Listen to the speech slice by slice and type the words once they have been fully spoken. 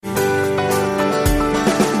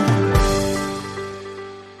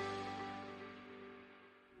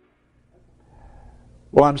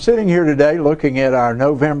Well, I'm sitting here today looking at our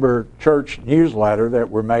November church newsletter that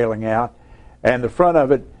we're mailing out, and the front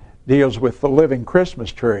of it deals with the living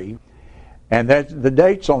Christmas tree. And the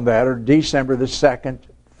dates on that are December the 2nd,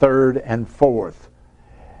 3rd, and 4th.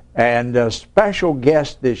 And a special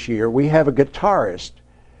guest this year, we have a guitarist,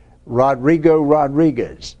 Rodrigo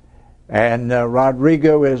Rodriguez. And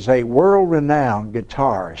Rodrigo is a world-renowned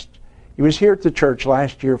guitarist. He was here at the church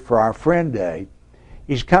last year for our Friend Day.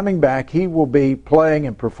 He's coming back. He will be playing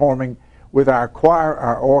and performing with our choir,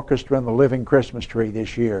 our orchestra, and the Living Christmas Tree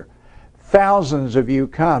this year. Thousands of you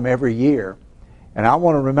come every year. And I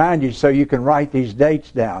want to remind you so you can write these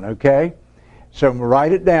dates down, okay? So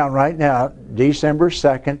write it down right now, December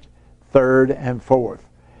 2nd, 3rd, and 4th.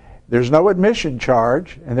 There's no admission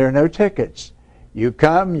charge, and there are no tickets. You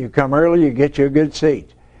come early, you get you a good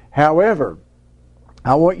seat. However,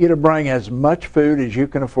 I want you to bring as much food as you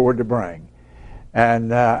can afford to bring.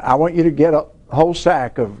 And I want you to get a whole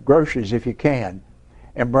sack of groceries if you can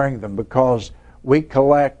and bring them, because we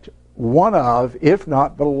collect one of, if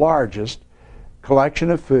not the largest,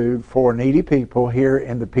 collection of food for needy people here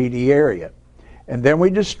in the PD area. And then we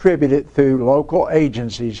distribute it through local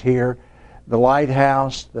agencies here, the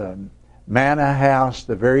Lighthouse, the Manna House,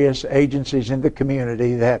 the various agencies in the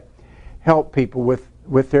community that help people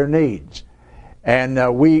with their needs.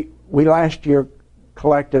 And we last year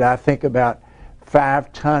collected, I think, about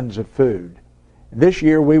 5 tons of food. This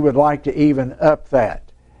year we would like to even up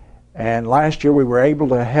that. And last year we were able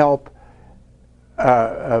to help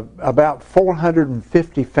about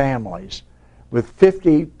 450 families with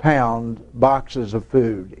 50-pound boxes of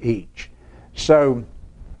food each. So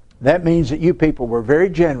that means that you people were very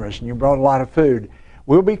generous and you brought a lot of food.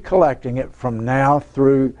 We'll be collecting it from now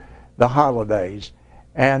through the holidays.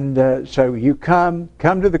 And so you come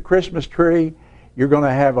to the Christmas tree. You're going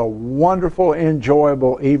to have a wonderful,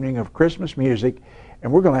 enjoyable evening of Christmas music,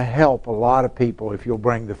 and we're going to help a lot of people if you'll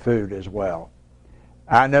bring the food as well.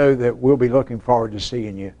 I know that we'll be looking forward to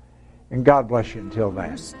seeing you, and God bless you until then.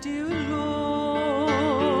 You're still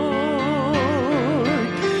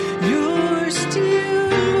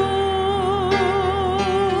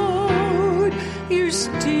Lord, you're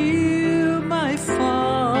still my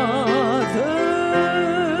Father,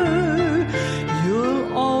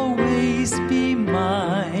 you'll always be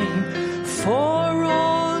mine for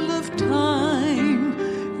all of time,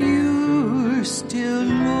 you're still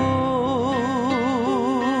Lord.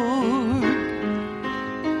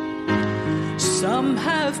 Some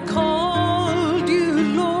have called you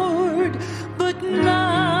Lord, but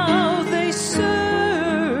now they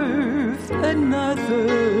serve another.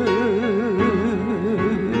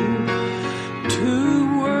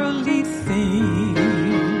 To worldly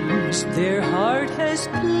things their heart has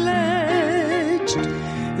pledged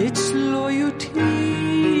its loyalty.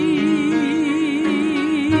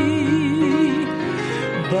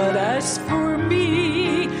 But as for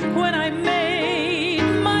me, when I made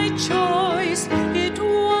my choice, it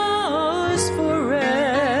was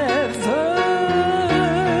forever,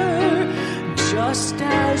 just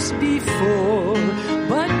as before.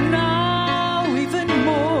 But now even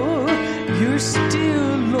more, you're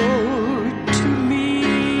still Lord to me.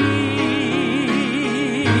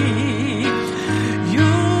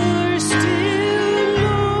 You're still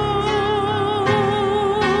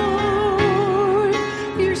Lord,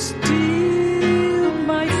 you're still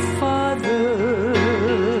my Father.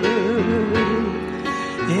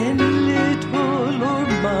 In little or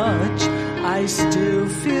much, I still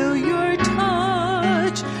feel your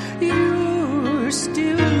touch. You're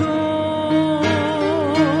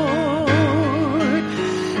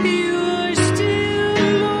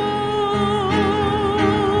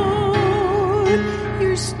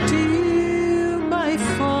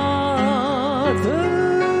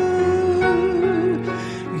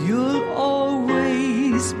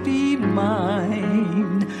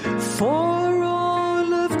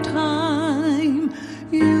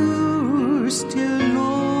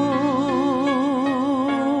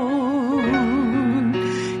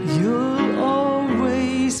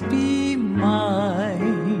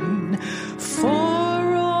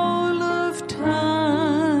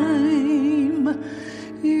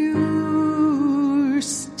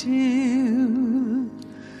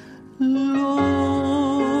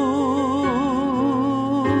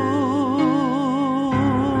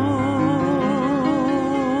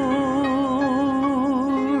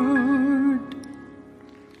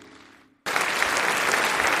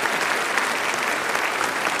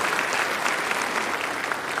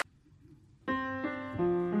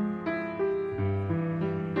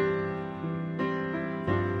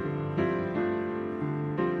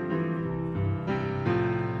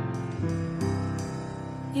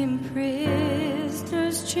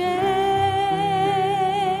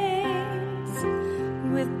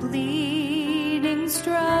bleeding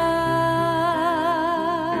stripes,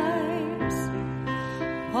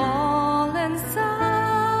 all inside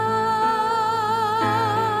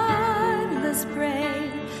the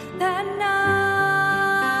spray that night,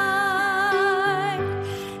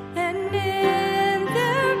 and in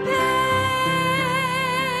their pain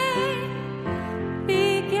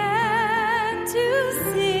began to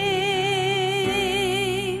sing.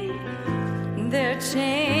 Their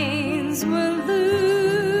chains were loosed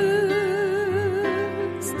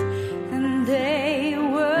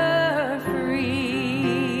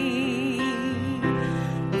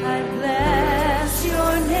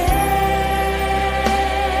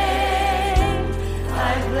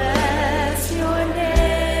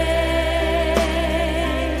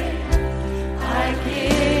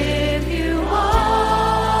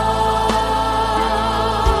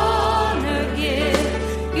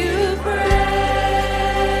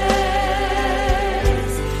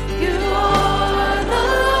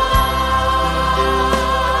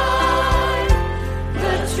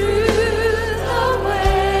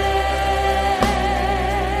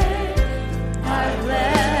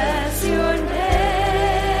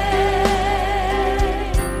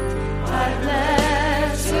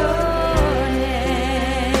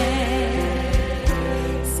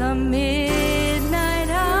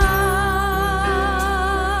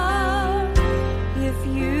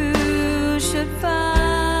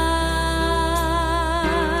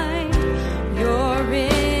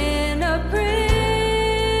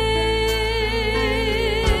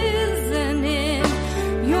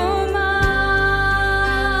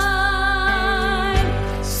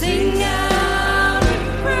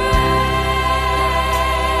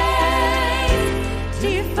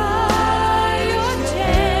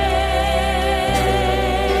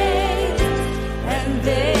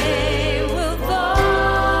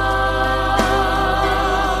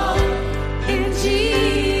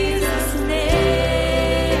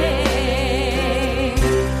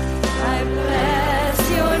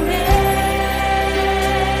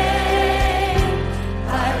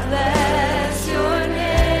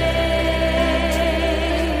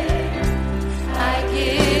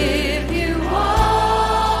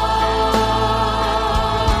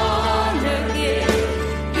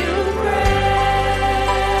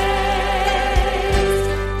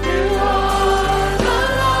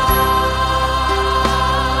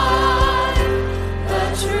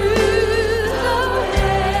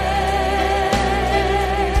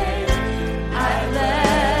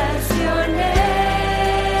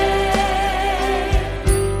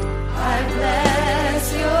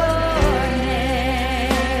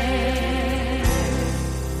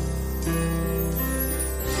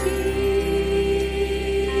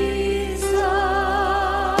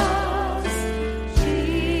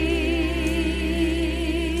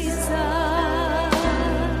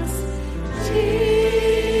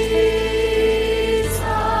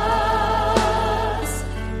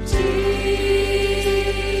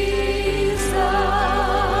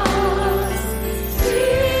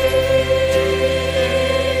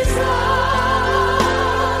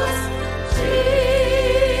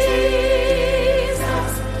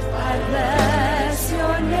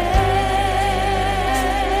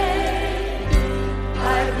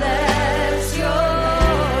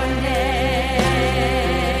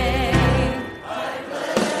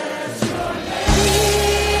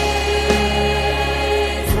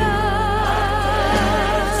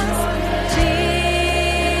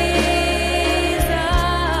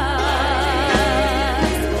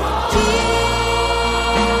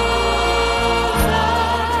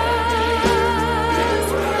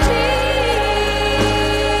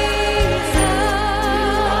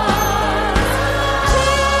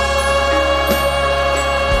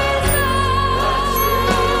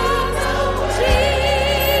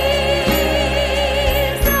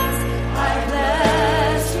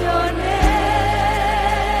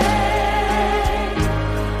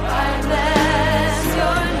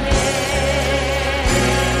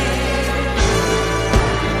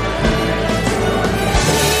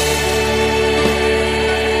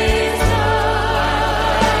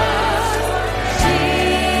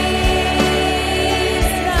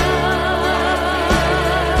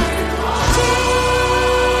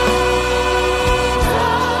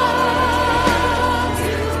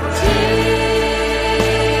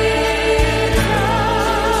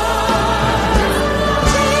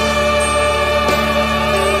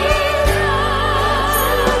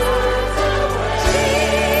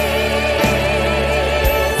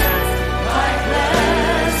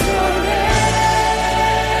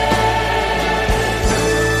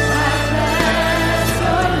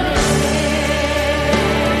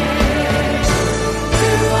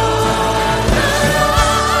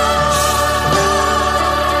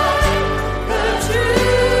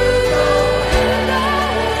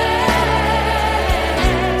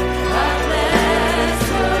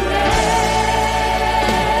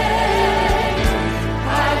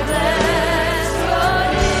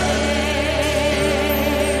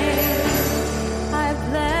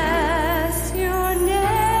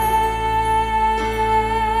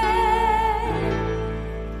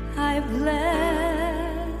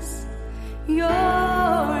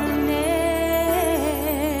your name.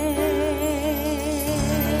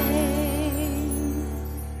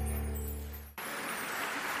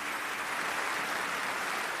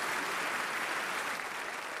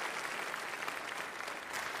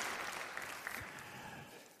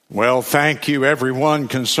 Well, thank you, everyone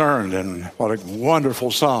concerned, and what a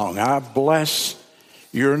wonderful song. I bless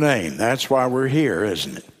your name. That's why we're here,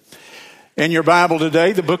 isn't it? In your Bible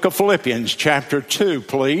today, the book of Philippians, chapter 2,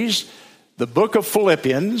 please. The book of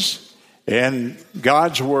Philippians in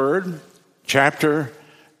God's Word, chapter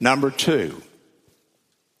number 2.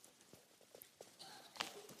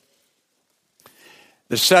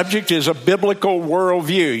 The subject is a biblical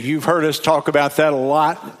worldview. You've heard us talk about that a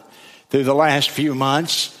lot through the last few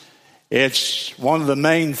months. It's one of the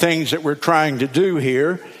main things that we're trying to do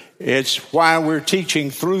here. It's why we're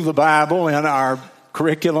teaching through the Bible in our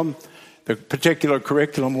curriculum, the particular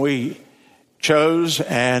curriculum we chose.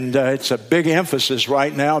 And it's a big emphasis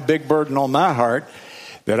right now, a big burden on my heart,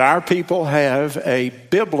 that our people have a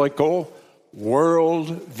biblical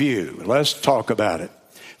worldview. Let's talk about it.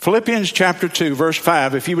 Philippians chapter 2, verse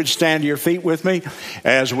 5. If you would stand to your feet with me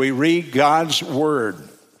as we read God's Word.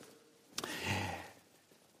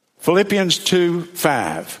 Philippians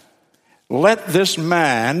 2:5. Let this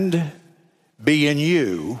mind be in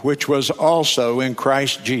you, which was also in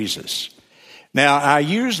Christ Jesus. Now, I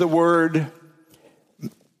use the word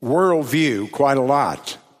worldview quite a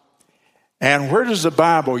lot. And where does the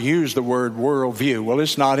Bible use the word worldview? Well,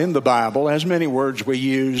 it's not in the Bible. As many words we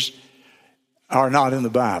use are not in the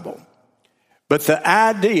Bible. But the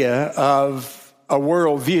idea of a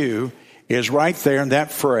worldview is right there in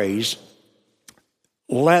that phrase.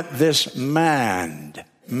 Let this mind,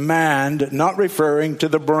 not referring to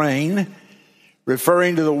the brain,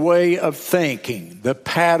 referring to the way of thinking, the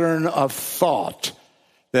pattern of thought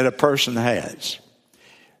that a person has.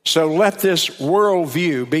 So let this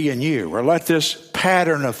worldview be in you, or let this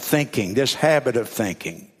pattern of thinking, this habit of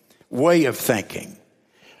thinking, way of thinking,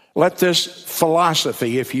 let this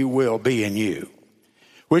philosophy, if you will, be in you,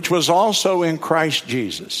 which was also in Christ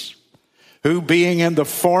Jesus, who being in the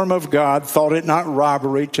form of God thought it not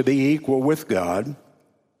robbery to be equal with God,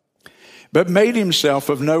 but made himself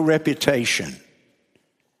of no reputation,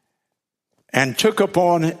 and took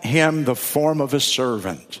upon him the form of a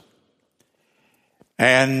servant,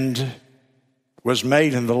 and was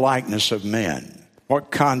made in the likeness of men. What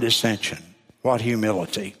condescension, what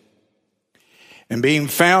humility. And being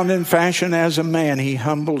found in fashion as a man, he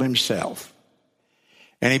humbled himself,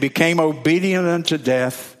 and he became obedient unto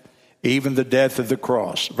death, even the death of the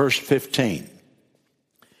cross. Verse 15.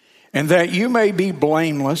 And that you may be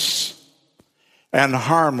blameless and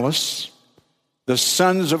harmless, the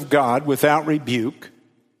sons of God without rebuke,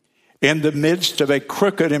 in the midst of a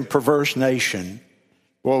crooked and perverse nation.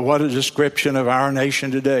 Well, what a description of our nation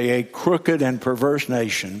today, a crooked and perverse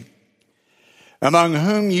nation, among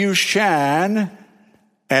whom you shine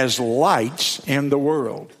as lights in the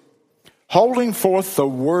world, holding forth the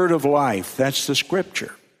word of life. That's the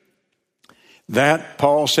scripture. That,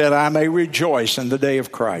 Paul said, I may rejoice in the day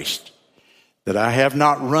of Christ, that I have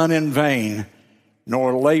not run in vain,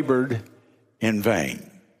 nor labored in vain.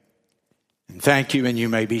 And thank you, and you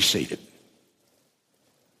may be seated.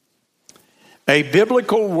 A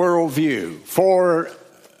biblical worldview. For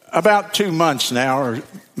about 2 months now, or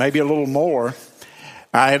maybe a little more,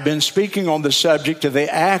 I have been speaking on the subject of the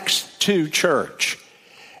Acts 2 church.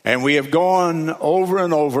 And we have gone over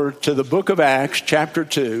and over to the book of Acts, chapter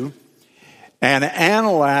 2, and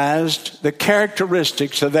analyzed the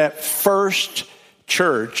characteristics of that first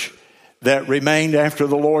church that remained after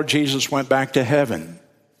the Lord Jesus went back to heaven.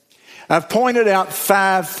 I've pointed out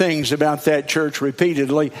 5 things about that church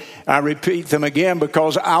repeatedly. I repeat them again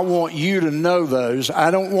because I want you to know those.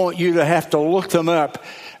 I don't want you to have to look them up.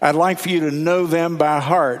 I'd like for you to know them by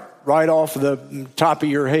heart, right off the top of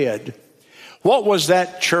your head. What was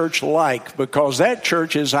that church like? Because that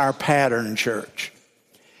church is our pattern church.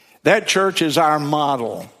 That church is our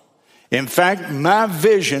model. In fact, my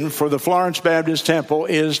vision for the Florence Baptist Temple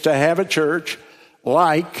is to have a church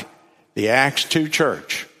like the Acts 2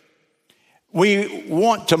 church. We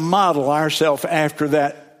want to model ourselves after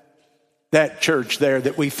that church there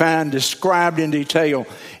that we find described in detail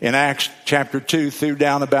in Acts chapter 2 through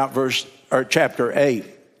down about chapter 8.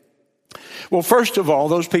 Well, first of all,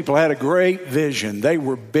 those people had a great vision. They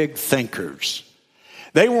were big thinkers.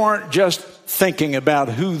 They weren't just thinking about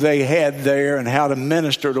who they had there and how to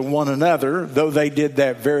minister to one another, though they did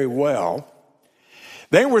that very well.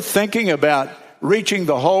 They were thinking about reaching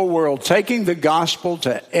the whole world, taking the gospel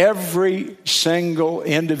to every single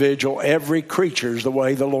individual, every creature, is the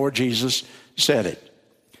way the Lord Jesus said it.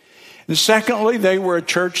 And secondly, they were a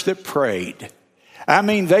church that prayed. I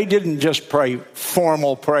mean, they didn't just pray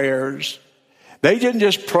formal prayers. They didn't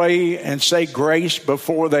just pray and say grace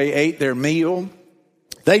before they ate their meal.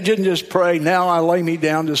 They didn't just pray, now I lay me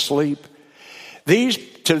down to sleep.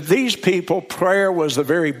 To these people, prayer was the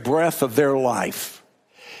very breath of their life.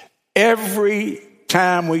 Every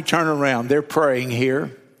time we turn around, they're praying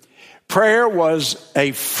here. Prayer was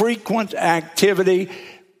a frequent activity.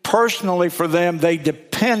 Personally for them, they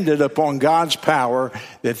depended upon God's power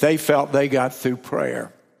that they felt they got through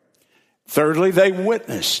prayer. Thirdly, they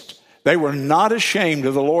witnessed. They were not ashamed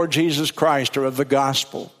of the Lord Jesus Christ or of the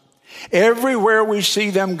gospel. Everywhere we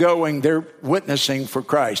see them going, they're witnessing for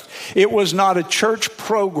Christ. It was not a church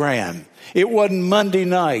program. It wasn't Monday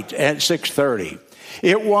night at 6:30.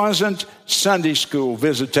 It wasn't Sunday school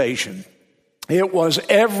visitation. It was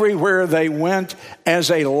everywhere they went as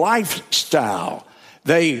a lifestyle.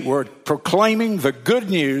 They were proclaiming the good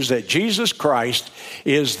news that Jesus Christ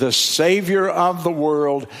is the Savior of the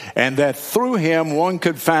world and that through Him one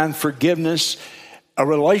could find forgiveness, a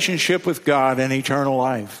relationship with God, and eternal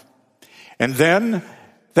life. And then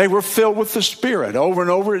they were filled with the Spirit. Over and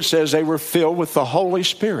over it says they were filled with the Holy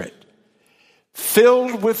Spirit.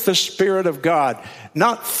 Filled with the Spirit of God.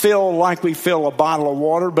 Not filled like we fill a bottle of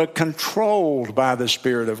water, but controlled by the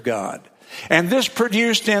Spirit of God. And this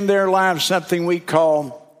produced in their lives something we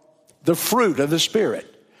call the fruit of the Spirit.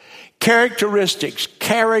 Characteristics,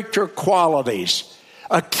 character qualities.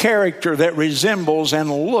 A character that resembles and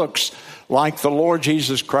looks like the Lord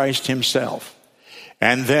Jesus Christ Himself.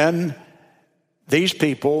 And then these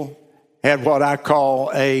people had what I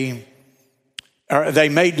call they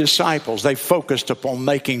made disciples. They focused upon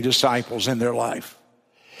making disciples in their life.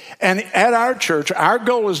 And at our church, our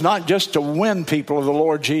goal is not just to win people of the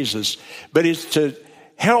Lord Jesus, but it's to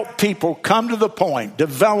help people come to the point,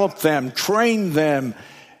 develop them, train them,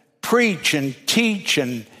 preach and teach,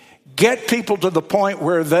 and get people to the point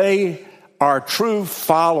where they are true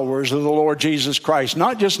followers of the Lord Jesus Christ.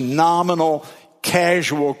 Not just nominal,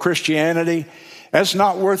 casual Christianity. That's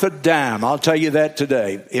not worth a dime. I'll tell you that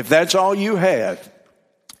today. If that's all you have,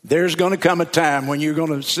 there's going to come a time when you're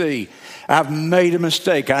going to see, I've made a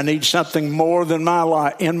mistake. I need something more than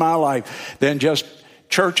in my life than just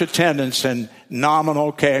church attendance and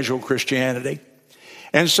nominal, casual Christianity.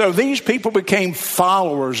 And so these people became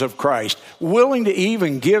followers of Christ, willing to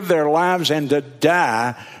even give their lives and to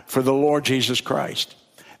die for the Lord Jesus Christ.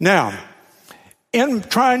 Now, in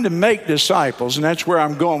trying to make disciples, and that's where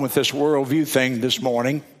I'm going with this worldview thing this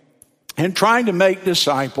morning, in trying to make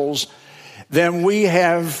disciples, then we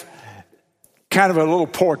have kind of a little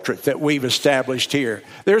portrait that we've established here.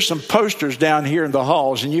 There's some posters down here in the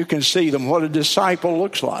halls, and you can see them, what a disciple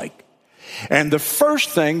looks like. And the first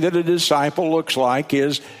thing that a disciple looks like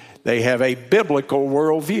is they have a biblical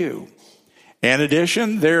worldview. In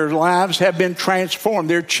addition, their lives have been transformed.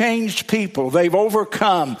 They're changed people. They've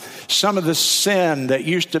overcome some of the sin that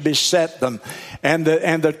used to beset them and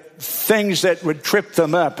the things that would trip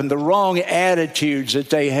them up and the wrong attitudes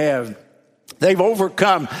that they have. They've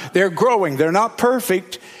overcome. They're growing. They're not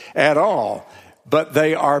perfect at all, but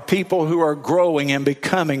they are people who are growing and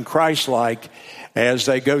becoming Christ-like as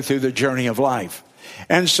they go through the journey of life.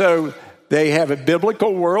 And so they have a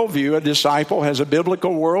biblical worldview. A disciple has a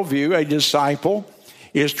biblical worldview. A disciple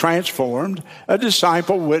is transformed. A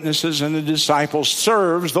disciple witnesses, and a disciple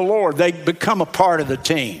serves the Lord. They become a part of the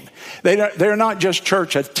team. They're not just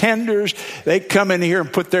church attenders. They come in here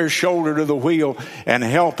and put their shoulder to the wheel and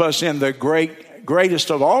help us in the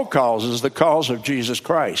greatest of all causes, the cause of Jesus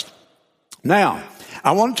Christ. Now,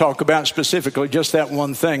 I want to talk about specifically just that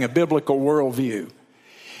one thing, a biblical worldview.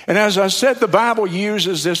 And as I said, the Bible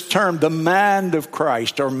uses this term, the mind of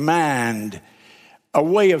Christ, or mind, a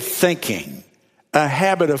way of thinking, a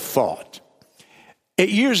habit of thought. It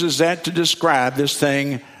uses that to describe this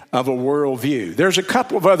thing of a worldview. There's a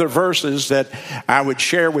couple of other verses that I would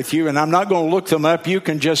share with you, and I'm not going to look them up. You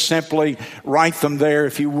can just simply write them there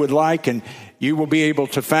if you would like, and you will be able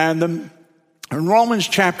to find them. In Romans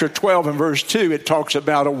chapter 12 and verse 2, it talks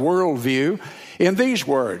about a worldview in these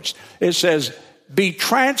words. It says, be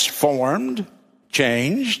transformed,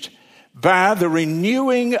 changed, by the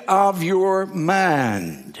renewing of your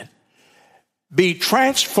mind. Be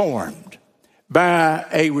transformed by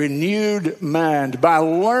a renewed mind, by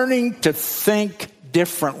learning to think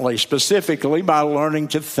differently, specifically by learning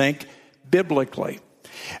to think biblically.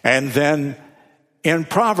 And then in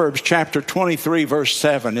Proverbs chapter 23, verse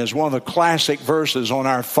 7 is one of the classic verses on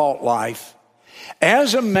our thought life.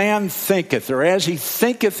 As a man thinketh, or as he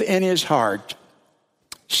thinketh in his heart,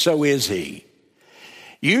 so is he.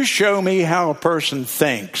 You show me how a person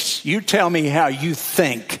thinks. You tell me how you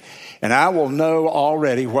think, and I will know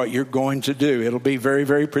already what you're going to do. It'll be very,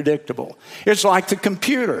 very predictable. It's like the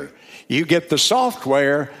computer. You get the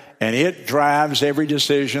software, and it drives every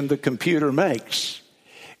decision the computer makes.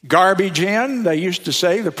 Garbage in, they used to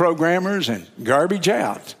say, the programmers, and garbage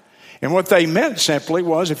out. And what they meant simply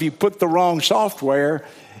was if you put the wrong software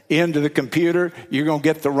into the computer, you're going to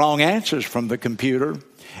get the wrong answers from the computer.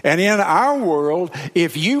 And in our world,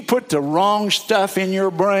 if you put the wrong stuff in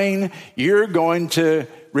your brain, you're going to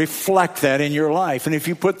reflect that in your life. And if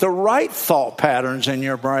you put the right thought patterns in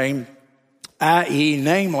your brain, i.e.,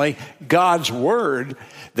 namely, God's Word,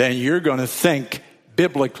 then you're going to think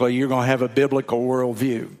biblically. You're going to have a biblical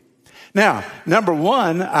worldview. Now, number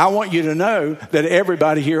one, I want you to know that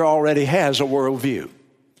everybody here already has a worldview.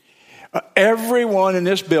 Everyone in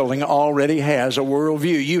this building already has a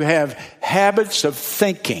worldview. You have habits of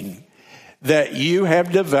thinking that you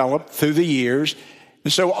have developed through the years.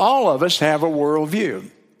 And so all of us have a worldview.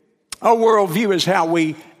 A worldview is how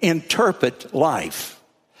we interpret life.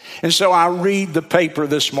 And so I read the paper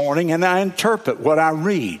this morning and I interpret what I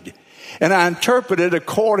read. And I interpret it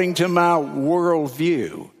according to my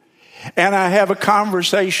worldview. And I have a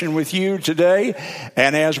conversation with you today.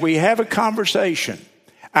 And as we have a conversation,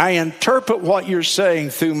 I interpret what you're saying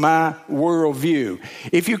through my worldview.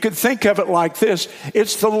 If you could think of it like this,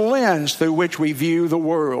 it's the lens through which we view the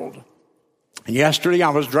world. Yesterday I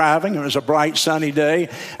was driving. It was a bright sunny day.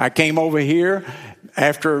 I came over here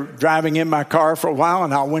after driving in my car for a while,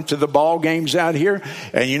 and I went to the ball games out here.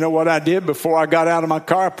 And you know what I did before I got out of my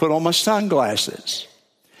car? I put on my sunglasses.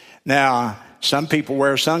 Now, some people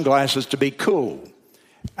wear sunglasses to be cool.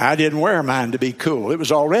 I didn't wear mine to be cool. It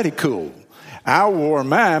was already cool. I wore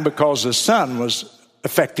mine because the sun was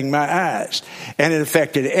affecting my eyes. And it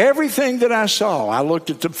affected everything that I saw. I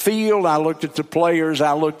looked at the field. I looked at the players.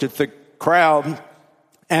 I looked at the crowd.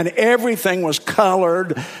 And everything was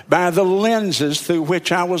colored by the lenses through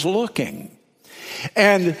which I was looking.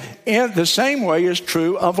 And in the same way is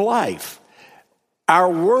true of life. Our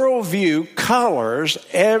worldview colors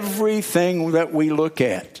everything that we look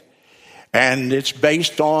at. And it's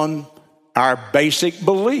based on our basic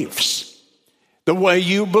beliefs. The way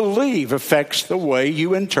you believe affects the way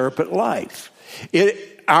you interpret life.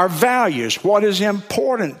 Our values, what is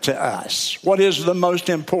important to us, what is the most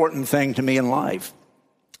important thing to me in life,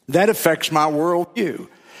 that affects my worldview.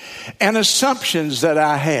 And assumptions that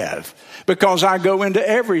I have, because I go into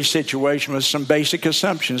every situation with some basic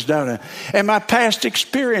assumptions, don't I? And my past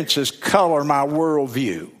experiences color my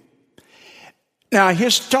worldview. Now,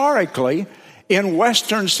 historically, in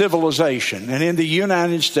Western civilization, and in the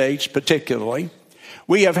United States particularly,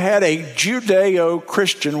 we have had a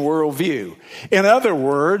Judeo-Christian worldview. In other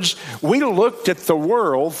words, we looked at the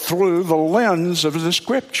world through the lens of the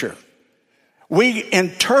Scripture. We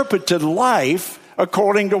interpreted life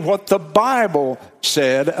according to what the Bible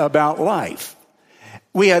said about life.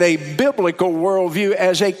 We had a biblical worldview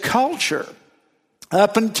as a culture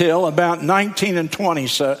up until about 19 and 20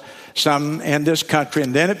 some in this country,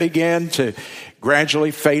 and then it began to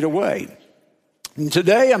gradually fade away. And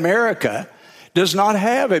today, America does not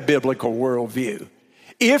have a biblical worldview.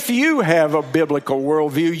 If you have a biblical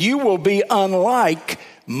worldview, you will be unlike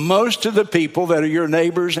most of the people that are your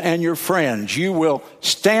neighbors and your friends. You will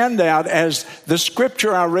stand out, as the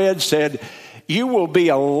scripture I read said, you will be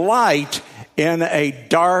a light in a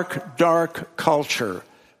dark, dark culture,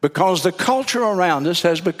 because the culture around us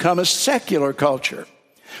has become a secular culture.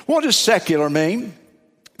 What does secular mean?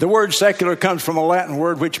 The word secular comes from a Latin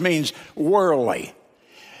word which means worldly.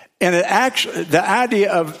 And the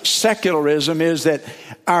idea of secularism is that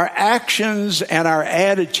our actions and our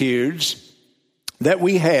attitudes that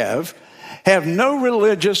we have no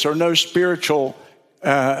religious or no spiritual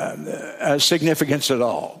significance at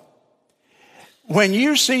all. When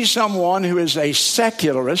you see someone who is a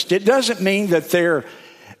secularist, it doesn't mean that they're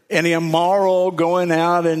an immoral, going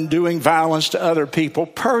out and doing violence to other people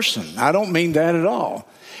person. I don't mean that at all.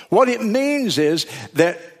 What it means is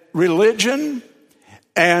that religion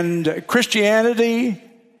and Christianity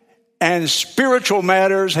and spiritual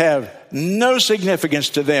matters have no significance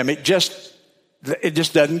to them. It just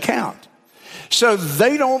doesn't count. So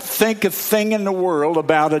they don't think a thing in the world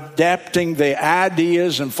about adapting the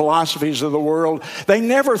ideas and philosophies of the world. They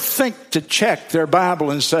never think to check their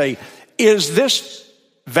Bible and say, is this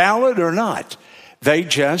valid or not? They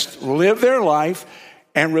just live their life,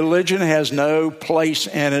 and religion has no place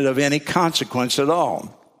in it of any consequence at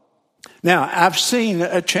all. Now, I've seen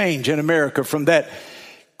a change in America from that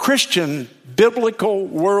Christian biblical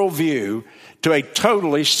worldview to a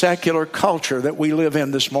totally secular culture that we live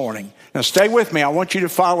in this morning. Now, stay with me. I want you to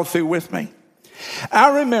follow through with me.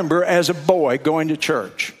 I remember as a boy going to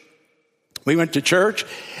church. We went to church,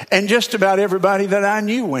 and just about everybody that I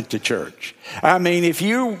knew went to church. I mean, if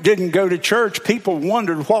you didn't go to church, people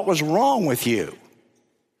wondered what was wrong with you.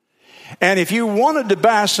 And if you wanted to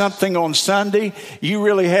buy something on Sunday, you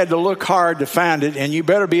really had to look hard to find it, and you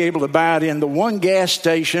better be able to buy it in the one gas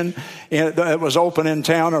station that was open in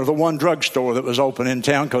town or the one drugstore that was open in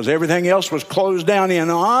town, because everything else was closed down in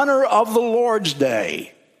honor of the Lord's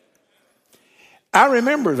Day. I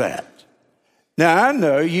remember that. Now, I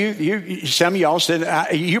know you. Some of y'all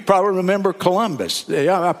said you probably remember Columbus.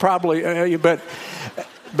 Yeah, I probably, but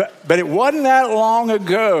it wasn't that long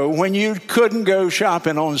ago when you couldn't go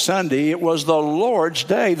shopping on Sunday. It was the Lord's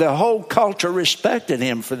Day. The whole culture respected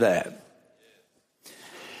him for that.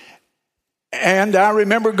 And I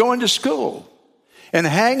remember going to school, and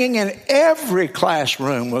hanging in every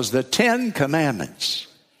classroom was the 10 Commandments.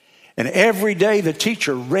 And every day the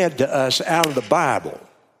teacher read to us out of the Bible.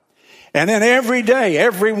 And then every day,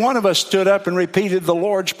 every one of us stood up and repeated the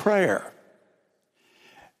Lord's Prayer.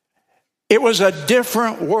 It was a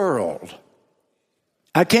different world.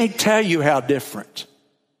 I can't tell you how different.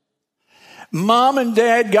 Mom and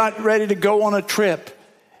Dad got ready to go on a trip,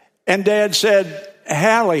 and Dad said,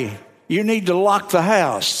 "Hallie, you need to lock the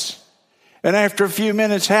house." And after a few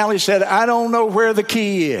minutes, Hallie said, "I don't know where the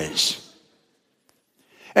key is."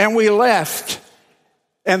 And we left,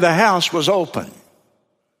 and the house was open.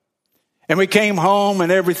 And we came home, and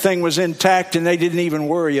everything was intact, and they didn't even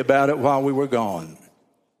worry about it while we were gone.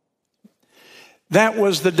 That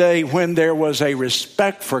was the day when there was a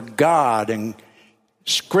respect for God and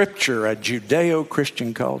Scripture, a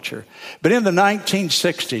Judeo-Christian culture. But in the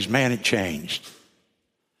 1960s, man, it changed.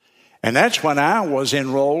 And that's when I was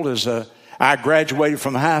enrolled I graduated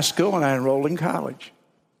from high school, and I enrolled in college.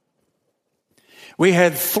 We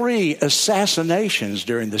had 3 assassinations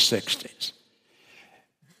during the 60s.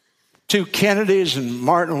 2 Kennedys and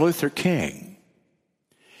Martin Luther King.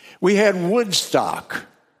 We had Woodstock,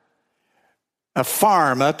 a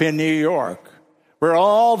farm up in New York, where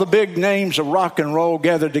all the big names of rock and roll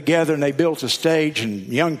gathered together, and they built a stage, and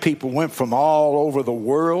young people went from all over the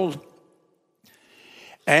world.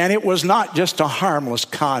 And it was not just a harmless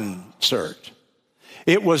concert.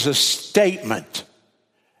 It was a statement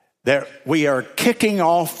that we are kicking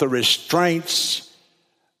off the restraints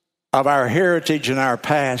of our heritage and our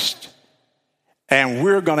past, and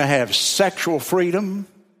we're going to have sexual freedom,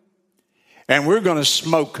 and we're going to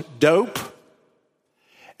smoke dope,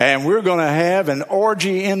 and we're going to have an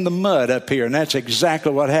orgy in the mud up here. And that's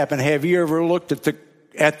exactly what happened. Have you ever looked at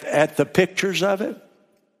the pictures of it?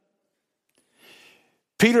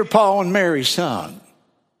 Peter, Paul, and Mary sung.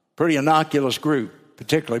 Pretty innocuous group,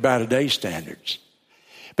 particularly by today's standards.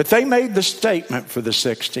 But they made the statement for the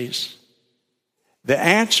 60s. The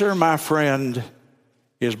answer, my friend,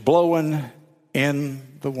 is blowing in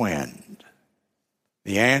the wind.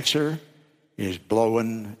 The answer is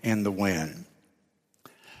blowing in the wind.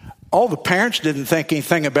 All the parents didn't think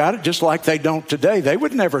anything about it, just like they don't today. They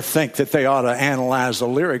would never think that they ought to analyze the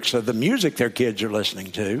lyrics of the music their kids are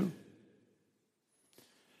listening to.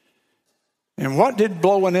 And what did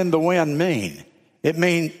blowing in the wind mean? It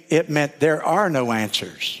meant there are no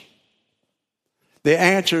answers. The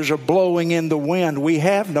answers are blowing in the wind. We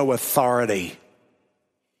have no authority.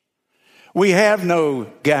 We have no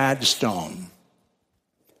guidestone.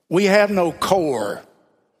 We have no core.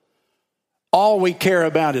 All we care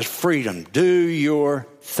about is freedom. Do your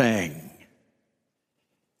thing.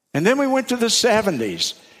 And then we went to the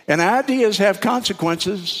 70s, and ideas have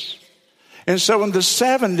consequences. And so in the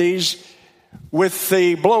 70s, with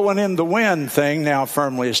the blowing in the wind thing now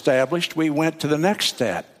firmly established, we went to the next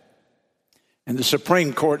step. And the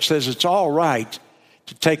Supreme Court says it's all right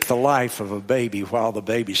to take the life of a baby while the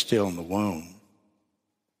baby's still in the womb.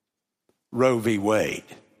 Roe v. Wade.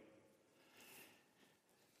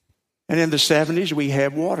 And in the 70s, we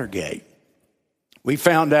had Watergate. We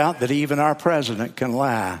found out that even our president can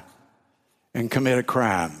lie and commit a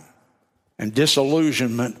crime. And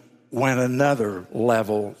disillusionment went another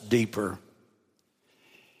level deeper.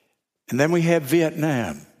 And then we had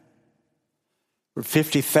Vietnam, where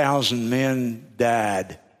 50,000 men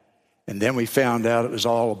died. And then we found out it was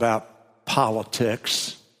all about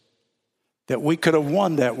politics, that we could have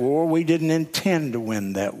won that war. We didn't intend to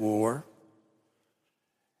win that war.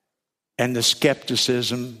 And the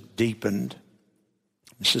skepticism deepened.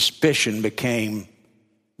 Suspicion became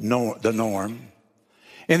the norm.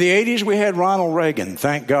 In the 80s, we had Ronald Reagan.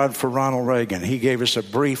 Thank God for Ronald Reagan. He gave us a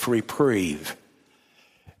brief reprieve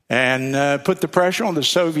and put the pressure on the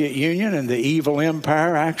Soviet Union, and the evil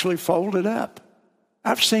empire actually folded up.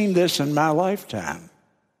 I've seen this in my lifetime.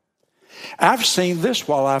 I've seen this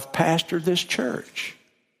while I've pastored this church.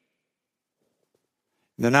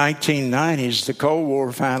 In the 1990s, the Cold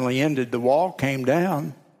War finally ended. The wall came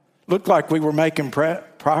down. Looked like we were making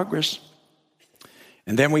progress.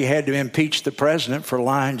 And then we had to impeach the president for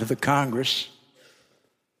lying to the Congress.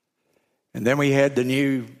 And then we had the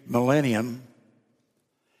new millennium.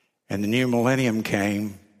 And the new millennium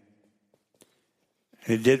came.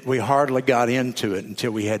 And we hardly got into it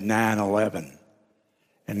until we had 9/11.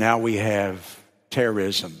 And now we have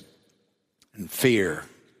terrorism and fear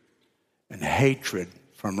and hatred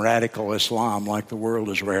from radical Islam like the world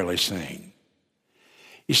has rarely seen.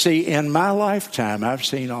 You see, in my lifetime, I've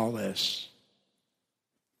seen all this.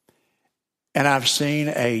 And I've seen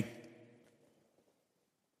a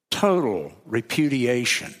total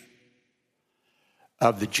repudiation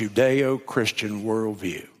of the Judeo-Christian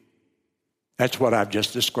worldview. That's what I've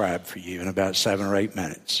just described for you in about 7 or 8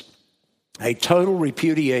 minutes. A total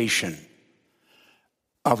repudiation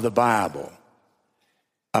of the Bible.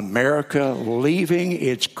 America leaving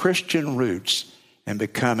its Christian roots and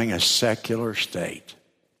becoming a secular state.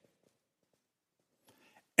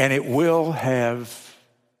 And it will have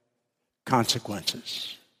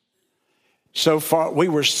consequences. So far, we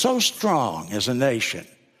were so strong as a nation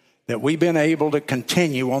that we've been able to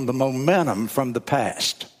continue on the momentum from the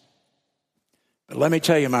past. But let me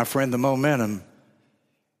tell you, my friend, the momentum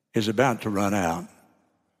is about to run out.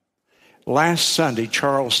 Last Sunday,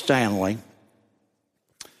 Charles Stanley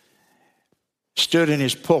stood in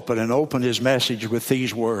his pulpit and opened his message with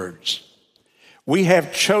these words: "We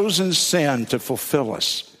have chosen sin to fulfill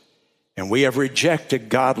us, and we have rejected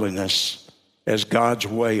godliness as God's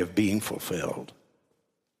way of being fulfilled."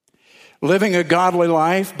 Living a godly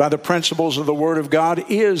life by the principles of the Word of God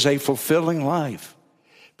is a fulfilling life.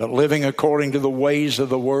 But living according to the ways of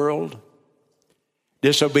the world,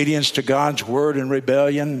 disobedience to God's Word and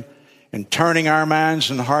rebellion, and turning our minds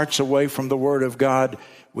and hearts away from the Word of God,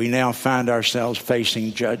 we now find ourselves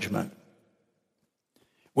facing judgment.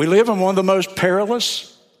 We live in one of the most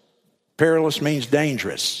perilous means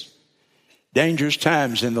dangerous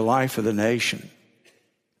times in the life of the nation.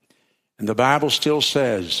 And the Bible still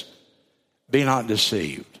says, "Be not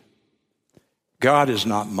deceived. God is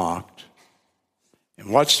not mocked.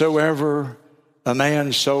 And whatsoever a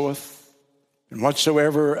man soweth, and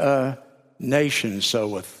whatsoever a nation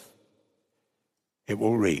soweth, it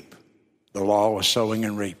will reap." The law of sowing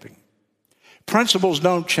and reaping. Principles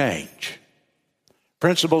don't change.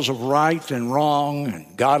 Principles of right and wrong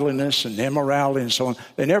and godliness and immorality and so on,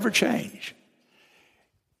 they never change.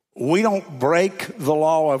 We don't break the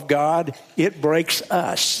law of God. It breaks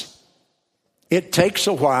us. It takes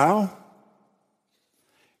a while.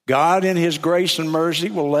 God in His grace and mercy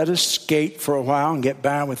will let us skate for a while and get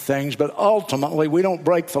by with things, but ultimately we don't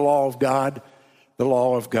break the law of God. The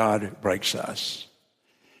law of God breaks us.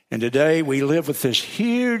 And today we live with this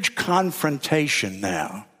huge confrontation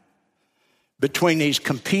now between these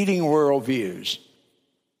competing worldviews.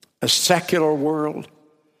 A secular world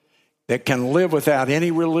that can live without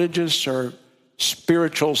any religious or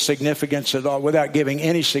spiritual significance at all, without giving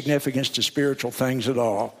any significance to spiritual things at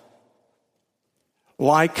all,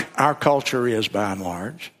 like our culture is by and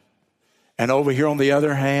large. And over here on the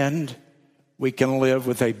other hand, we can live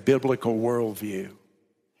with a biblical worldview.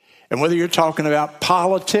 And whether you're talking about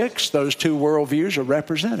politics, those two worldviews are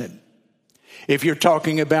represented. If you're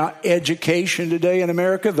talking about education today in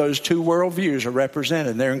America, those two worldviews are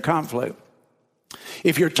represented. They're in conflict.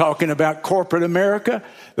 If you're talking about corporate America,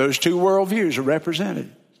 those two worldviews are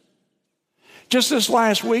represented. Just this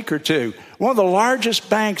last week or two, one of the largest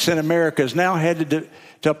banks in America has now had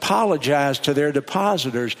to apologize to their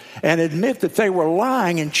depositors and admit that they were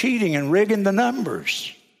lying and cheating and rigging the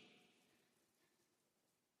numbers.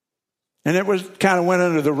 And it was kind of went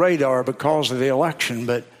under the radar because of the election,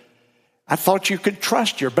 but I thought you could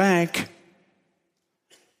trust your bank.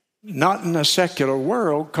 Not in a secular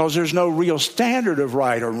world, because there's no real standard of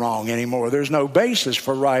right or wrong anymore. There's no basis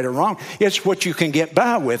for right or wrong. It's what you can get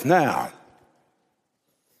by with now.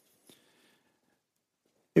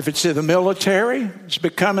 If it's in the military, it's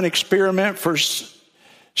become an experiment for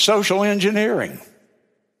social engineering.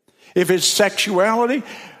 If it's sexuality,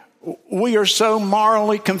 we are so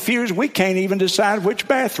morally confused, we can't even decide which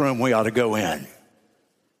bathroom we ought to go in.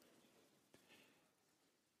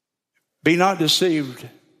 Be not deceived.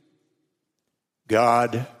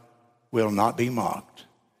 God will not be mocked.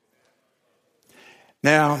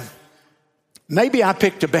 Now, maybe I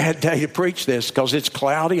picked a bad day to preach this because it's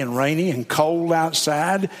cloudy and rainy and cold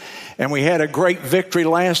outside. And we had a great victory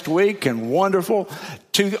last week and wonderful.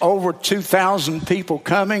 Over 2,000 people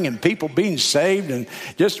coming and people being saved and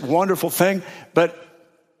just a wonderful thing. But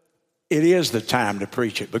it is the time to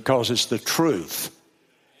preach it because it's the truth.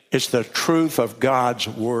 It's the truth of God's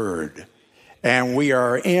Word. And we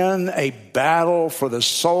are in a battle for the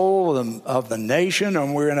soul of the nation,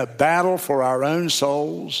 and we're in a battle for our own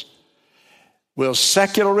souls. Will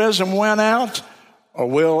secularism win out, or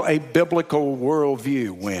will a biblical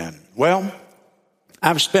worldview win? Well,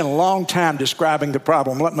 I've spent a long time describing the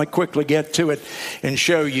problem. Let me quickly get to it and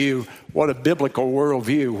show you what a biblical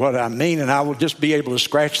worldview, what I mean, and I will just be able to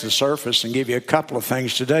scratch the surface and give you a couple of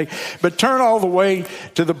things today. But turn all the way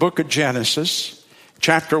to the book of Genesis,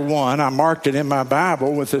 chapter 1. I marked it in my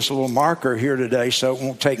Bible with this little marker here today, so it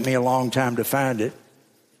won't take me a long time to find it.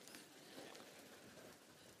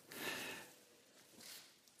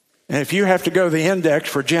 And if you have to go to the index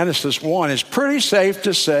for Genesis 1, it's pretty safe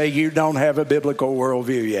to say you don't have a biblical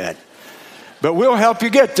worldview yet. But we'll help you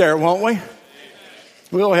get there, won't we?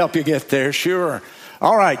 We'll help you get there, sure.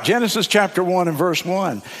 All right, Genesis chapter 1 and verse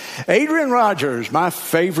 1. Adrian Rogers, my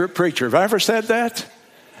favorite preacher. Have I ever said that?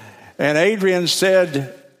 And Adrian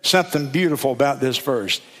said something beautiful about this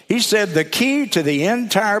verse. He said, the key to the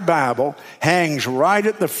entire Bible hangs right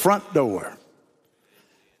at the front door.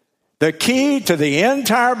 The key to the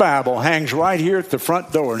entire Bible hangs right here at the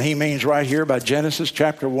front door. And he means right here by Genesis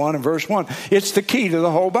chapter 1 and verse 1. It's the key to the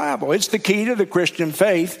whole Bible. It's the key to the Christian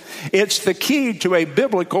faith. It's the key to a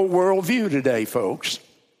biblical worldview today, folks.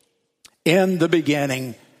 In the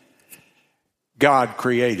beginning, God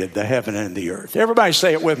created the heaven and the earth. Everybody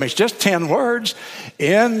say it with me. It's just 10 words.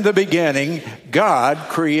 In the beginning, God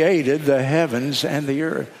created the heavens and the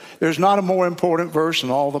earth. There's not a more important verse in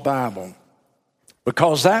all the Bible,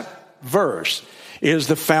 because that verse is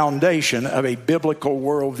the foundation of a biblical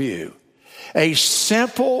worldview. A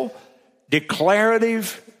simple,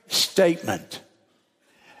 declarative statement.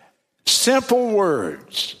 Simple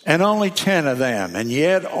words, and only 10 of them, and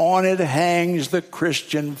yet on it hangs the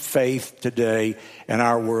Christian faith today in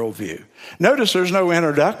our worldview. Notice there's no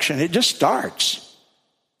introduction, it just starts.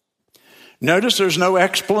 Notice there's no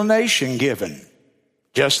explanation given,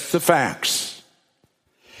 just the facts.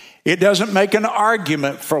 It doesn't make an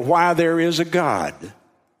argument for why there is a God.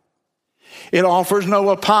 It offers no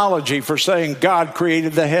apology for saying God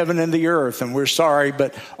created the heaven and the earth and we're sorry,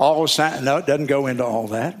 but all of a no, it doesn't go into all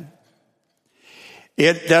that.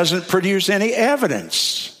 It doesn't produce any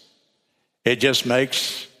evidence. It just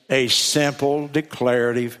makes a simple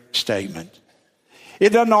declarative statement.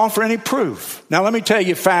 It doesn't offer any proof. Now let me tell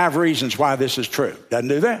you 5 reasons why this is true. Doesn't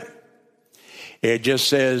do that. It just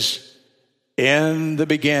says, in the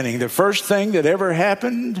beginning, the first thing that ever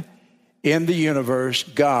happened in the universe,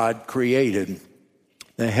 God created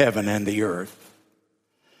the heaven and the earth.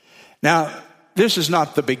 Now, this is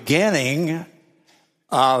not the beginning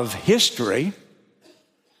of history.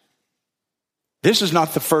 This is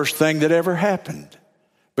not the first thing that ever happened,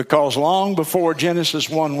 because long before Genesis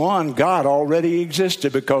 1:1, God already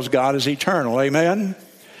existed, because God is eternal. Amen?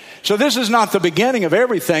 So this is not the beginning of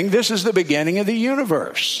everything. This is the beginning of the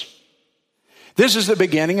universe. This is the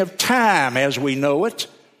beginning of time as we know it.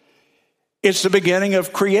 It's the beginning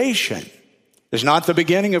of creation. It's not the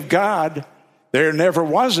beginning of God. There never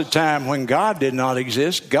was a time when God did not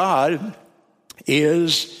exist. God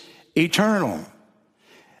is eternal.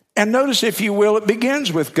 And notice, if you will, it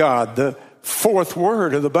begins with God, the 4th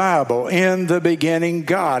word of the Bible. In the beginning,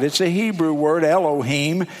 God. It's a Hebrew word,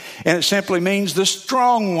 Elohim, and it simply means the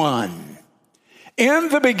strong one. In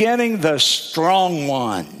the beginning, the strong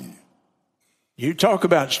one. You talk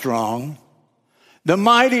about strong. The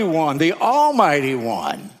mighty one, the almighty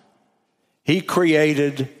one. He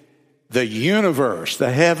created the universe,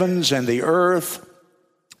 the heavens and the earth.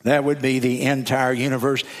 That would be the entire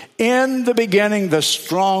universe. In the beginning, the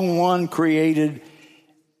strong one created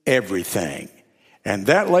everything. And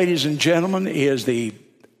that, ladies and gentlemen, is the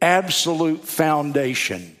absolute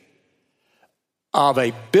foundation of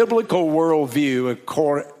a biblical worldview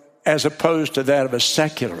as opposed to that of a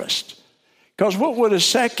secularist. Because what would a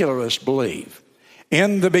secularist believe?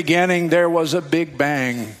 In the beginning, there was a big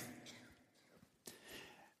bang.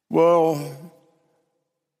 Well,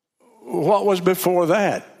 what was before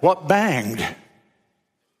that? What banged?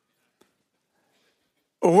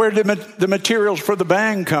 Where did the materials for the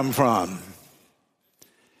bang come from?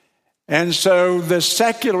 And so the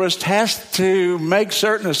secularist has to make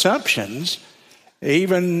certain assumptions,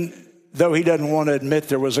 even though he doesn't want to admit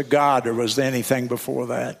there was a God or was anything before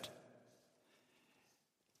that.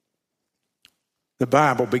 The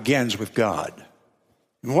Bible begins with God.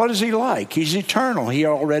 And what is he like? He's eternal. He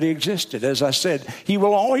already existed. As I said, he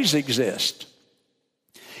will always exist.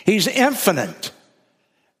 He's infinite,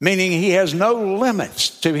 meaning he has no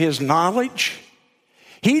limits to his knowledge.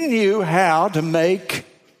 He knew how to make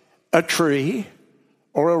a tree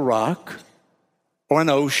or a rock or an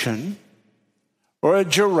ocean or a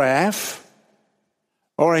giraffe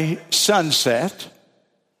or a sunset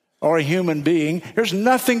or a human being. There's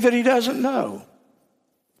nothing that he doesn't know.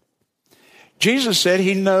 Jesus said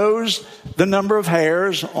he knows the number of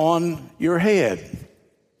hairs on your head.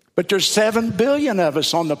 But there's 7 billion of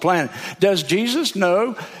us on the planet. Does Jesus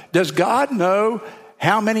know, does God know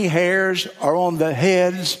how many hairs are on the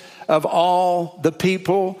heads of all the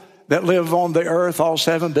people that live on the earth, all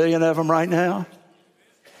 7 billion of them right now?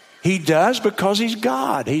 He does, because he's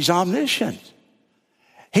God. He's omniscient.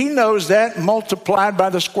 He knows that multiplied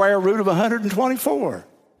by the square root of 124.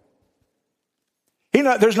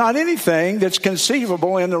 There's not anything that's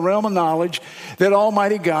conceivable in the realm of knowledge that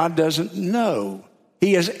Almighty God doesn't know.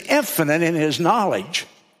 He is infinite in his knowledge.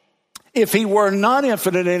 If he were not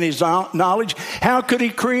infinite in his knowledge, how could he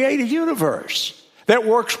create a universe that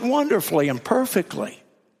works wonderfully and perfectly?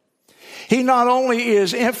 He not only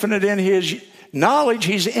is infinite in his knowledge,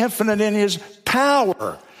 he's infinite in his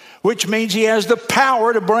power, which means he has the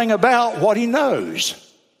power to bring about what he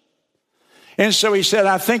knows. And so he said,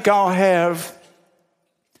 I think I'll have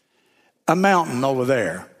a mountain over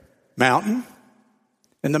there. Mountain.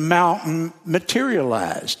 And the mountain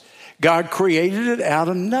materialized. God created it out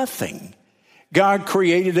of nothing. God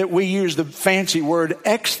created it, we use the fancy word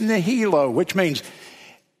ex nihilo, which means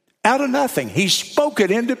out of nothing. He spoke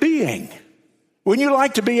it into being. Wouldn't you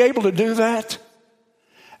like to be able to do that?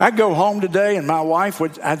 I'd go home today and my wife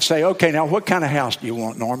I'd say, okay, now what kind of house do you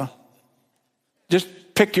want, Norma? Just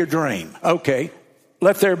pick your dream. Okay,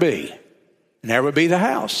 let there be. And there would be the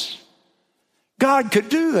house. God could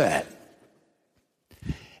do that.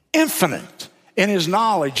 Infinite in his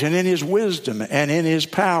knowledge and in his wisdom and in his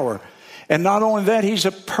power. And not only that, he's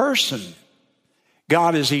a person.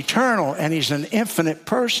 God is eternal and he's an infinite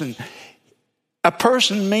person. A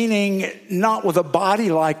person meaning not with a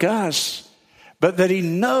body like us, but that he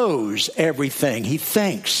knows everything. He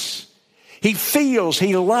thinks. He feels.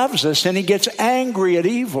 He loves us and he gets angry at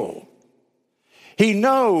evil. He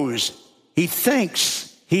knows. He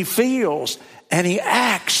thinks. He feels. And he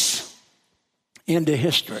acts into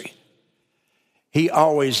history. He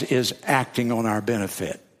always is acting on our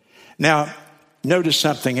benefit. Now, notice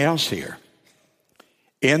something else here.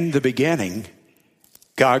 In the beginning,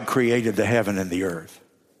 God created the heaven and the earth.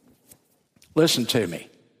 Listen to me.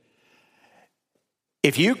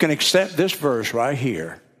 If you can accept this verse right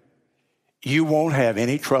here, you won't have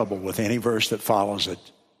any trouble with any verse that follows it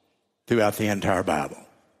throughout the entire Bible.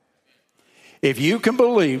 If you can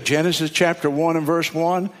believe Genesis chapter 1 and verse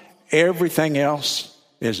 1, everything else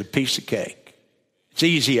is a piece of cake. It's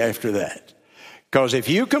easy after that. Because if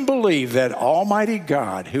you can believe that Almighty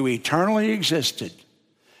God, who eternally existed,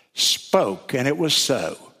 spoke and it was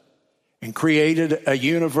so, and created a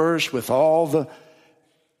universe with all the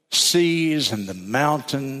seas and the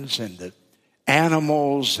mountains and the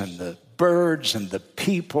animals and the birds and the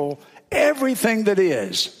people, everything that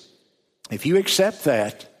is, if you accept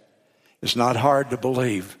that, it's not hard to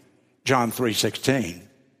believe John 3:16,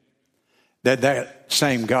 that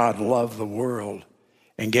same God loved the world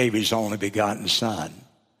and gave his only begotten Son.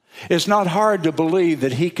 It's not hard to believe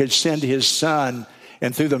that he could send his Son,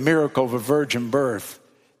 and through the miracle of a virgin birth,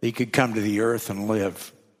 he could come to the earth and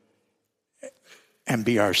live and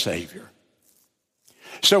be our Savior.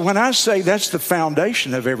 So when I say that's the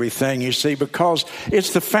foundation of everything, you see, because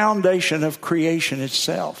it's the foundation of creation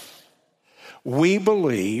itself. We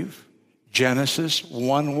believe Genesis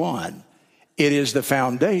 1:1. It is the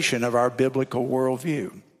foundation of our biblical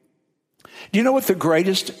worldview. Do you know what the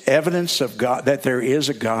greatest evidence of God, that there is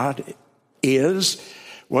a God, is?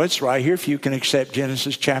 Well, it's right here if you can accept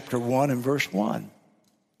Genesis chapter 1 and verse 1.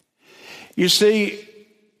 You see,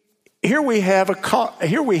 here we have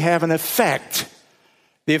an effect.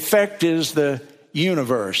 The effect is the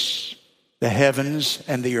universe, the heavens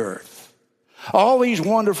and the earth. All these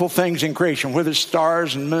wonderful things in creation, whether it's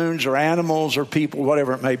stars and moons or animals or people,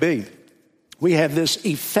 whatever it may be, we have this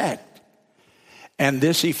effect. And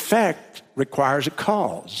this effect requires a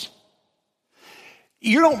cause.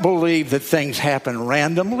 You don't believe that things happen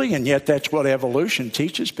randomly, and yet that's what evolution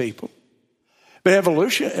teaches people. But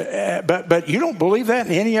but you don't believe that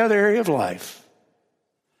in any other area of life.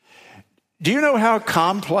 Do you know how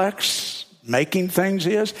complex making things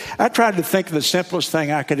is? I tried to think of the simplest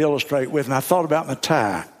thing I could illustrate with, and I thought about the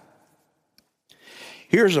tie.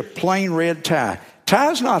 Here's a plain red tie.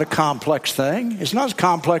 Tie's not a complex thing. It's not as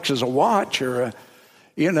complex as a watch or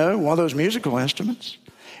one of those musical instruments.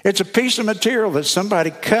 It's a piece of material that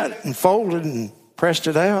somebody cut and folded and pressed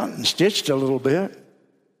it out and stitched a little bit.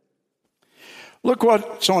 Look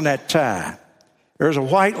what's on that tie. There's a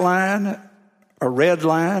white line, a red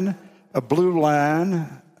line, a blue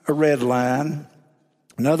line, a red line,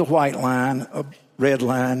 another white line, a red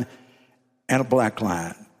line, and a black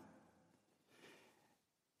line.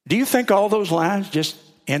 Do you think all those lines just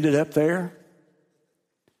ended up there?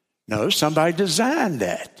 No, somebody designed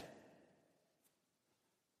that.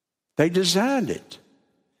 They designed it.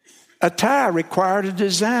 A tie required a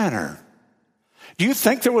designer. Do you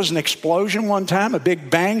think there was an explosion one time, a big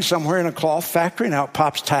bang somewhere in a cloth factory, and out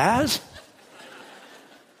pops ties?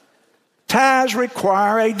 Ties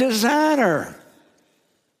require a designer.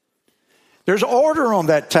 There's order on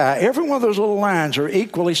that tie. Every one of those little lines are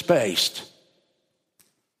equally spaced.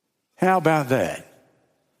 How about that?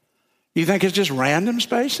 You think it's just random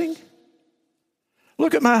spacing?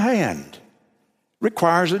 Look at my hand.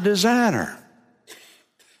 Requires a designer.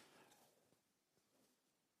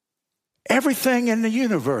 Everything in the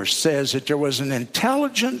universe says that there was an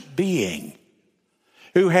intelligent being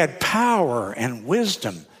who had power and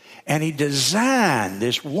wisdom, and he designed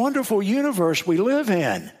this wonderful universe we live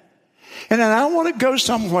in. And then I want to go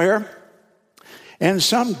somewhere, and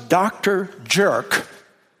some doctor jerk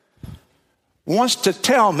wants to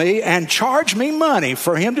tell me and charge me money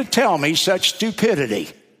for him to tell me such stupidity.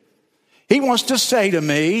 He wants to say to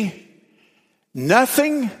me,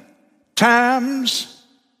 nothing times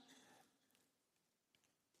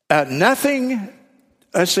nothing.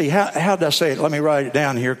 Let's see, how did I say it? Let me write it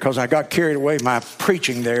down here because I got carried away my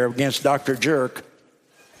preaching there against Dr. Jerk.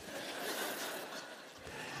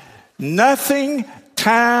 Nothing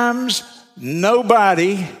times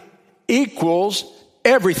nobody equals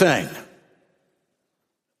everything.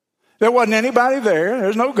 There wasn't anybody there.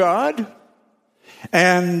 There's no God.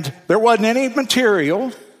 And there wasn't any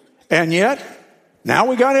material. And yet, now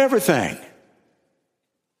we got everything.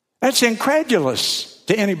 That's incredulous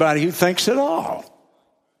to anybody who thinks at all.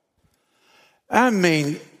 I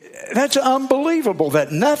mean, that's unbelievable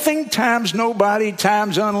that nothing times nobody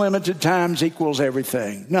times unlimited times equals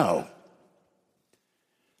everything. No.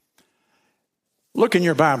 Look in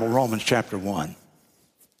your Bible, Romans chapter 1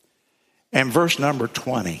 and verse number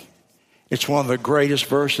 20. It's one of the greatest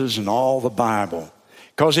verses in all the Bible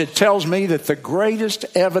because it tells me that the greatest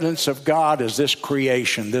evidence of God is this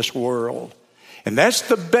creation, this world. And that's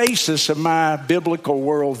the basis of my biblical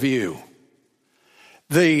worldview.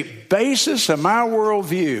 The basis of my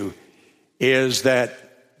worldview is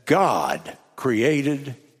that God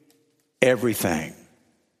created everything.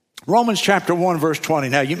 Romans chapter 1, verse 20.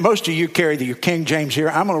 Now, most of you carry your King James here.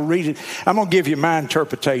 I'm going to read it. I'm going to give you my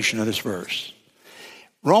interpretation of this verse.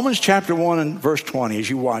 Romans chapter 1 and verse 20, as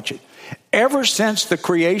you watch it. Ever since the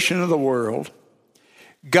creation of the world,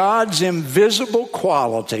 God's invisible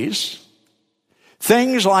qualities,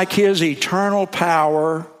 things like his eternal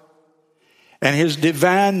power and his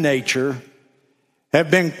divine nature,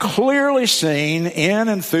 have been clearly seen in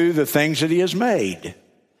and through the things that he has made,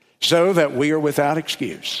 so that we are without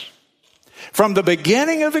excuse. From the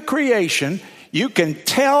beginning of the creation, you can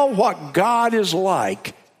tell what God is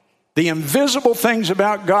like, the invisible things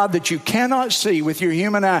about God that you cannot see with your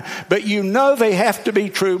human eye, but you know they have to be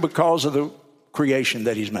true because of the creation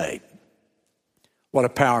that he's made. What a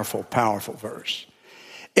powerful, powerful verse.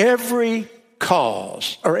 Every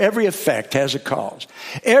cause or every effect has a cause.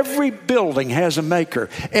 Every building has a maker.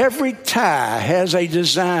 Every tie has a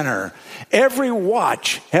designer. Every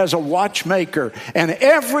watch has a watchmaker. And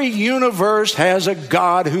every universe has a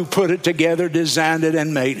God who put it together, designed it,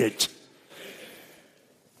 and made it.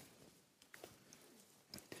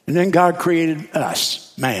 And then God created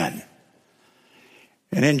us, man.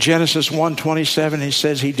 And in Genesis 1:27, he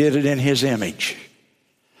says he did it in his image.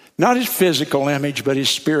 Not his physical image, but his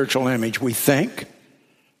spiritual image. We think,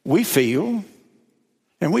 we feel,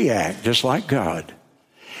 and we act just like God.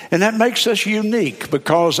 And that makes us unique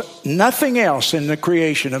because nothing else in the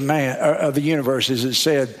creation of man, of the universe, is it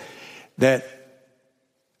said that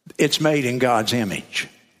it's made in God's image.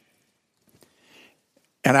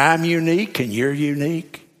 And I'm unique and you're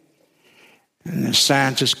unique. And the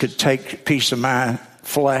scientist could take a piece of my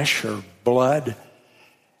flesh or blood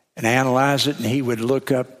and analyze it, and he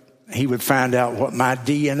would find out what my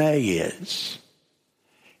DNA is.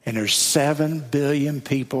 And there's 7 billion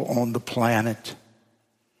people on the planet,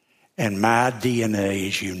 and my DNA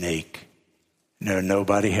is unique. No,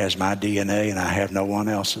 nobody has my DNA, and I have no one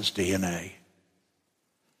else's DNA.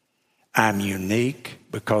 I'm unique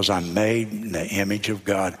because I'm made in the image of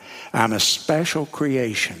God. I'm a special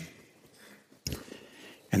creation.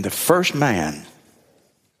 And the first man,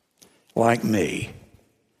 like me,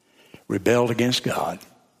 rebelled against God.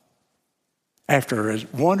 After as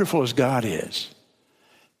wonderful as God is,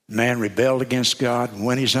 man rebelled against God,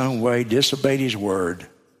 went his own way, disobeyed his word,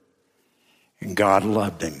 and God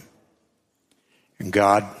loved him And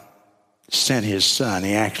God sent his son.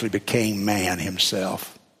 He actually became man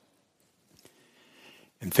himself.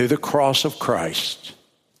 And through the cross of Christ,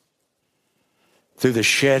 through the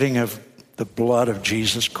shedding of the blood of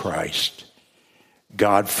Jesus Christ,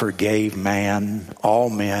 God forgave man, all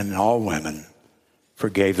men, and all women,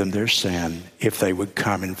 forgave them their sin if they would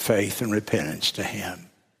come in faith and repentance to him.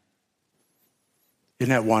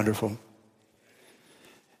 Isn't that wonderful?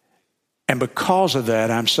 And because of that,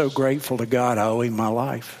 I'm so grateful to God. I owe him my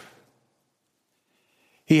life.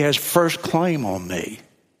 He has first claim on me.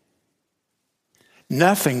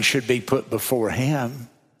 Nothing should be put before him.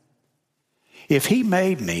 If he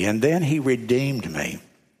made me and then he redeemed me,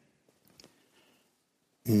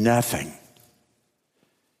 nothing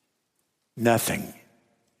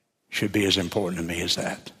should be as important to me as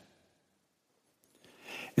that.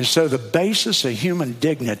 And so the basis of human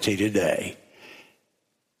dignity today,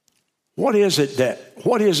 what is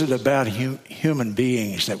it about human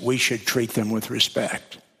beings that we should treat them with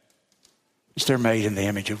respect? It's they're made in the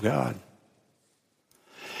image of God.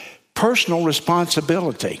 Personal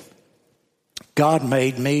responsibility. God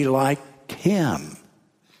made me like him.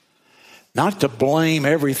 Not to blame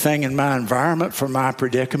everything in my environment for my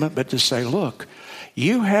predicament, but to say, look,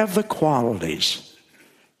 you have the qualities.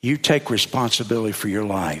 You take responsibility for your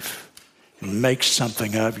life and make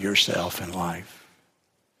something of yourself in life.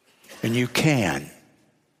 And you can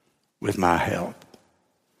with my help.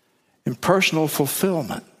 And personal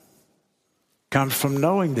fulfillment comes from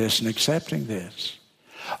knowing this and accepting this.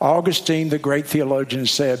 Augustine, the great theologian,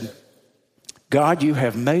 said, God, you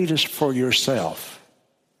have made us for yourself,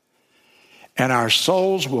 and our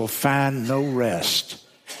souls will find no rest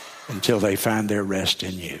until they find their rest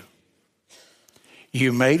in you.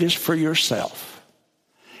 You made us for yourself,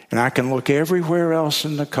 and I can look everywhere else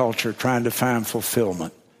in the culture trying to find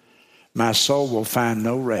fulfillment. My soul will find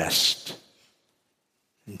no rest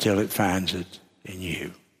until it finds it in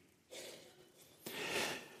you.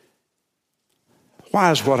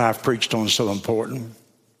 Why is what I've preached on so important?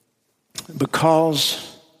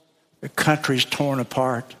 Because the country's torn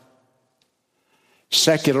apart.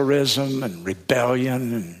 Secularism and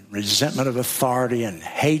rebellion and resentment of authority and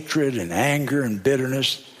hatred and anger and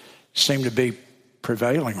bitterness seem to be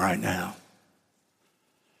prevailing right now.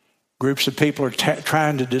 Groups of people are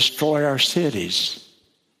trying to destroy our cities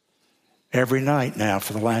every night now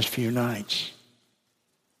for the last few nights.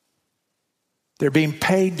 They're being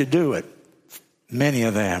paid to do it. Many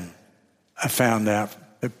of them, I found out,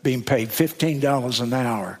 they're being paid $15 an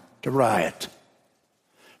hour to riot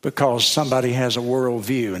because somebody has a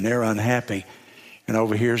worldview and they're unhappy. And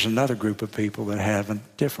over here's another group of people that have a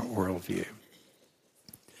different worldview.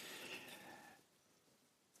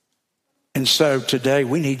 And so today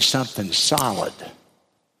we need something solid.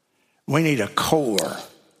 We need a core.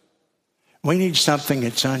 We need something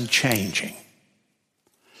that's unchanging.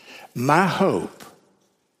 My hope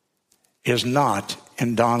is not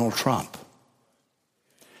in Donald Trump.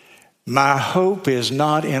 My hope is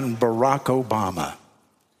not in Barack Obama.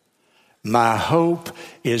 My hope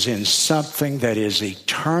is in something that is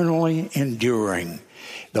eternally enduring.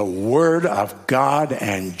 The Word of God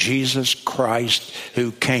and Jesus Christ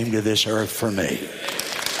who came to this earth for me.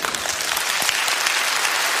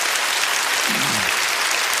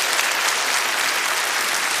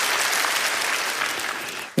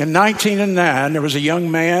 In 1909, there was a young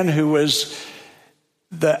man who was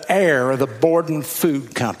the heir of the Borden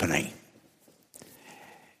Food Company.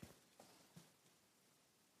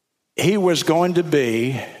 He was going to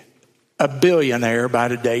be a billionaire by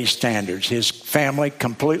today's standards. His family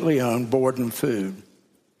completely owned Borden Food.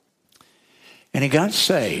 And he got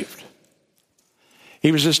saved.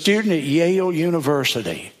 He was a student at Yale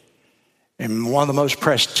University, in one of the most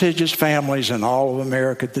prestigious families in all of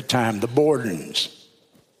America at the time, the Bordens.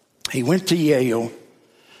 He went to Yale,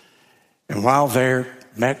 and while there,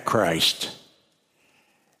 met Christ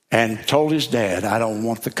and told his dad, I don't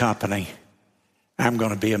want the company. I'm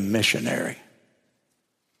going to be a missionary.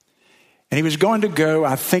 And he was going to go,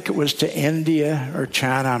 I think it was to India or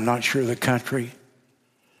China, I'm not sure of the country.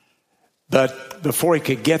 But before he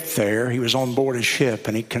could get there, he was on board a ship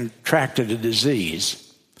and he contracted a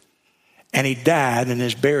disease. And he died and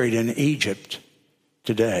is buried in Egypt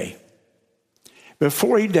today.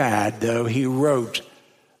 Before he died, though, he wrote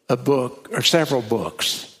a book or several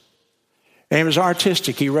books. And he was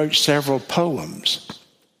artistic. He wrote several poems.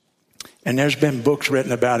 And there's been books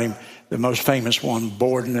written about him. The most famous one,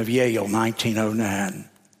 Borden of Yale, 1909.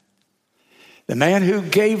 The man who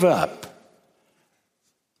gave up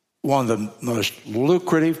one of the most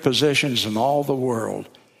lucrative positions in all the world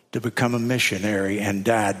to become a missionary and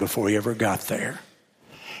died before he ever got there.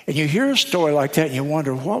 And you hear a story like that and you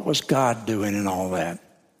wonder, what was God doing in all that?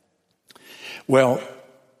 Well,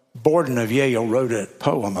 Borden of Yale wrote a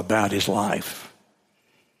poem about his life.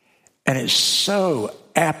 And it so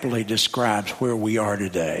aptly describes where we are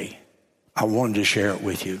today. I wanted to share it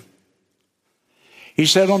with you. He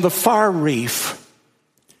said, on the far reef,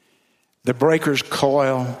 the breakers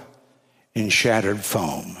coil in shattered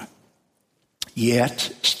foam. Yet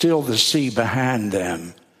still the sea behind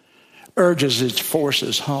them urges its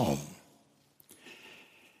forces home.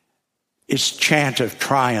 Its chant of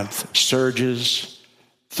triumph surges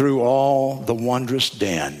through all the wondrous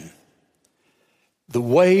din. The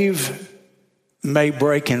wave may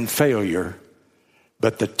break in failure,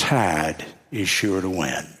 but the tide is sure to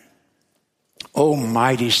win. O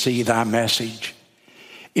mighty sea, thy message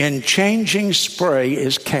in changing spray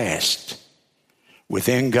is cast.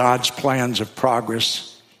 Within God's plans of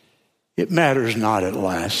progress, it matters not at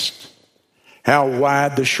last how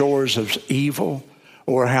wide the shores of evil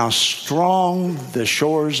or how strong the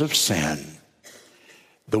shores of sin.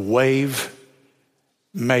 The wave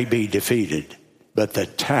may be defeated, but the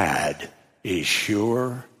tide is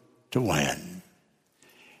sure to win.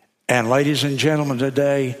 And ladies and gentlemen,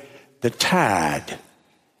 today, the tide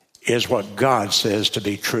is what God says to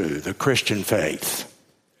be true, the Christian faith.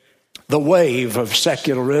 The wave of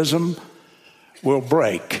secularism will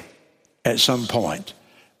break at some point,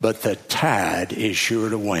 but the tide is sure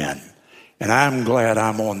to win. And I'm glad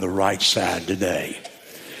I'm on the right side today.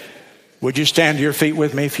 Would you stand to your feet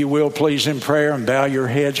with me, if you will, please, in prayer, and bow your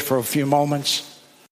heads for a few moments?